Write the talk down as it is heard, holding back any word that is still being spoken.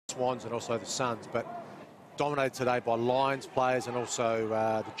Swans and also the Suns, but dominated today by Lions players and also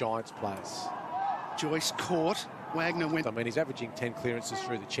the Giants players. Joyce caught. Wagner went. I mean, he's averaging 10 clearances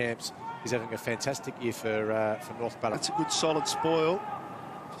through the champs. He's having a fantastic year for North Ballard. That's a good solid spoil.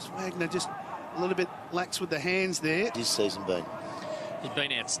 Just Wagner just a little bit lax with the hands there. This season been? He's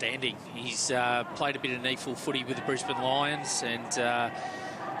been outstanding. He's played a bit of knee-full footy with the Brisbane Lions and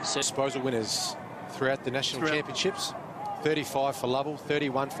disposal winners throughout the national championships. 35 for Lovell,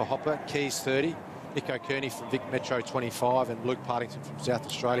 31 for Hopper, Keys 30, Nico Kearney from Vic Metro 25, and Luke Partington from South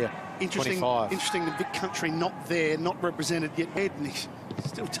Australia 25. Interesting the Vic Country not there, not represented yet. And he's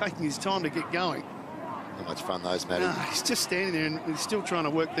still taking his time to get going. How much fun those, Matty? No, he's just standing there and he's still trying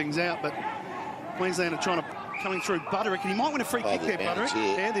to work things out, but Queensland are trying to coming through Butterick, and he might win a free kick there, Butterick.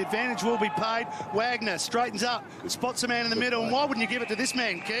 Yeah, the advantage will be paid. Wagner straightens up, spots a man in the middle, and why wouldn't you give it to this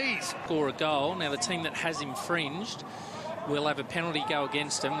man, Keys? Score a goal. Now the team that has infringed will have a penalty go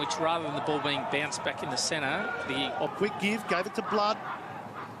against him, which rather than the ball being bounced back in the centre, a quick give, gave it to Blood.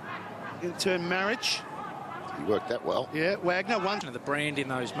 In turn, Marriage. He worked that well. Yeah, Wagner won. The brand in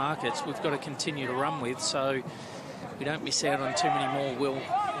those markets we've got to continue to run with, so we don't miss out on too many more Will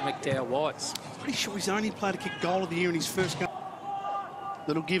McDowell Whites. Pretty sure he's only played a kick goal of the year in his first game.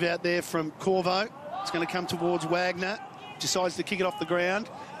 Little give out there from Corvo. It's going to come towards Wagner. Decides to kick it off the ground.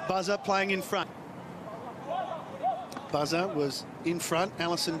 Buzzer playing in front. Buzzer was in front.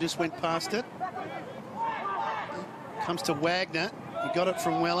 Allison just went past it. Comes to Wagner. He got it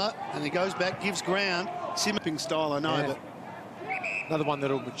from Weller, and he goes back, gives ground. Simmering style, I know, but another one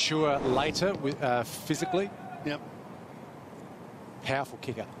that'll mature later with physically. Yep. Powerful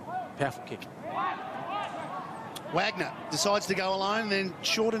kicker. Powerful kick. Wagner decides to go alone, then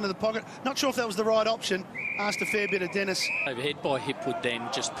short into the pocket. Not sure if that was the right option. Asked a fair bit of Dennis. Overhead by Hipwood then,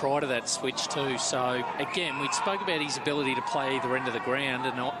 just prior to that switch too. So, again, we spoke about his ability to play either end of the ground,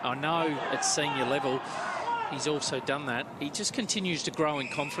 and I know at senior level he's also done that. He just continues to grow in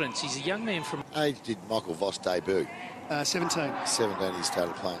confidence. He's a young man from... Age did Michael Voss debut? 17. 17 he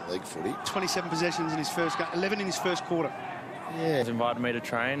started playing league footy. 27 possessions in his first game, 11 in his first quarter. Yeah. He's invited me to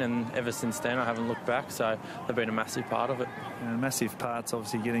train, and ever since then I haven't looked back, so they've been a massive part of it. A massive part's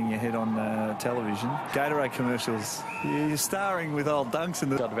obviously getting your head on television. Gatorade commercials, you're starring with old Dunks.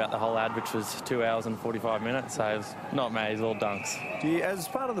 Got about the whole ad, which was 2 hours and 45 minutes, so it was not me, it's all Dunks. As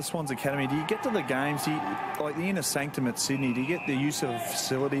part of the Swans Academy, do you get to the games, like the inner sanctum at Sydney, do you get the use of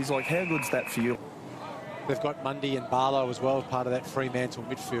facilities? Like, how good's that for you? They've got Mundy and Barlow as well, part of that Fremantle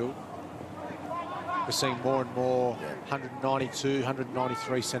midfield. We're seeing more and more 192,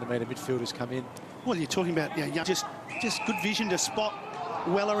 193 centimetre midfielders come in. Well, you're talking about just good vision to spot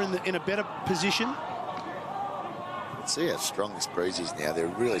Weller in a better position. Let's see how strong this breeze is now. They're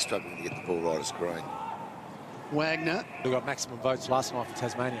really struggling to get the ball right of screen. Wagner. We got maximum votes last night for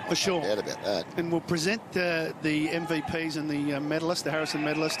Tasmania. For sure. No doubt about that. And we'll present the MVPs and the medalist, the Harrison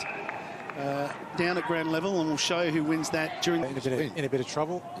medalist, down at ground level, and we'll show you who wins that during... In a bit of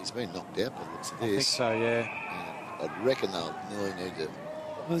trouble. He's been knocked out by the looks of this. I think so, yeah. And I reckon they'll really need to...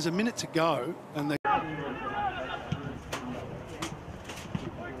 Well, there's a minute to go, and they...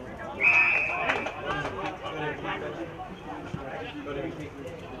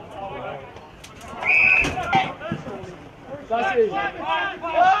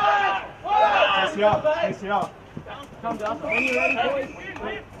 Come down. When you're ready,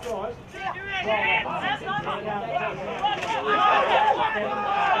 boys.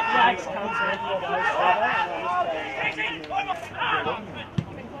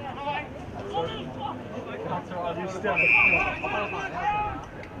 Guys.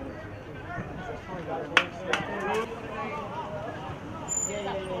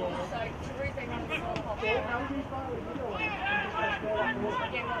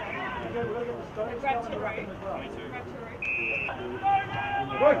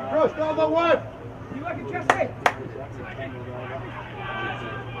 Bruce, go the one. You working, Jesse?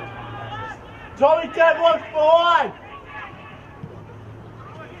 Tommy Tedlock's behind.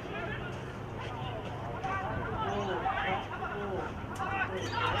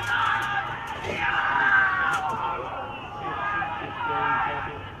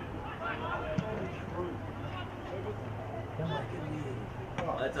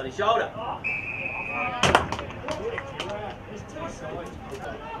 That's on his shoulder.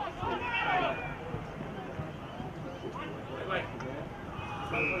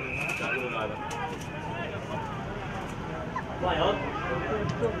 Play on.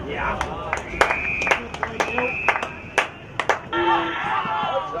 Yeah.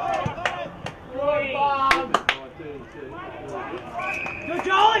 Good,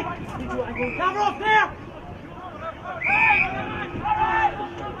 Charlie. Cover off now.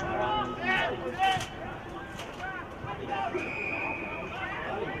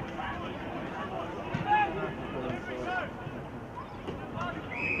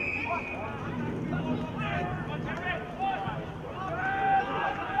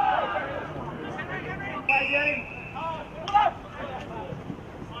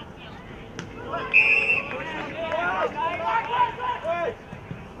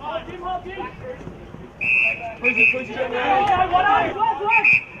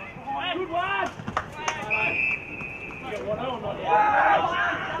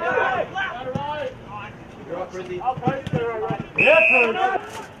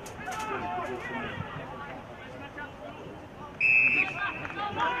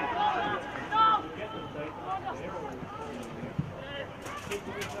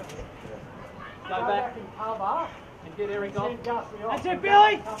 That's it,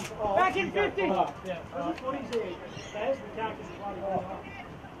 Billy! Back in 50!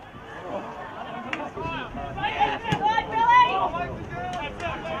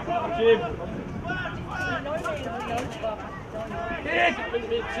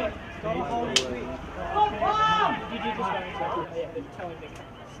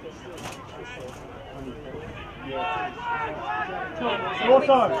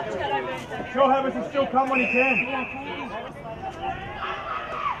 Also, show Harris to still come when he can.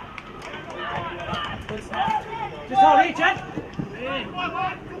 Just hold here, Chad.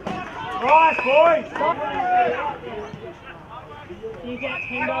 Right, boys. You get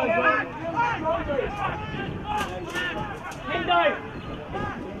Hendo as well. Hendo!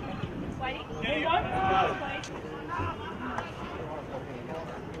 Hendo!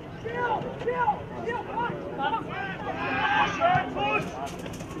 Come on! Push!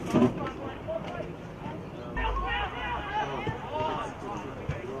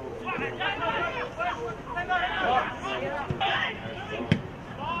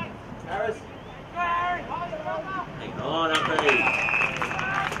 Harris. Hang on, up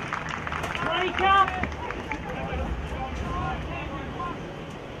Wake up!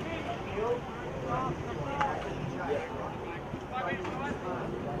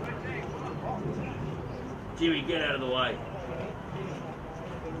 Jimmy, get out of the way.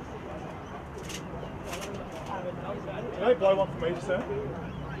 Do they blow one from each side?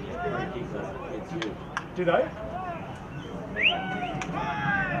 It's you. Do they?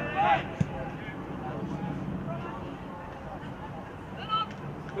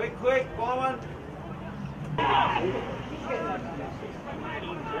 Quick, blow one.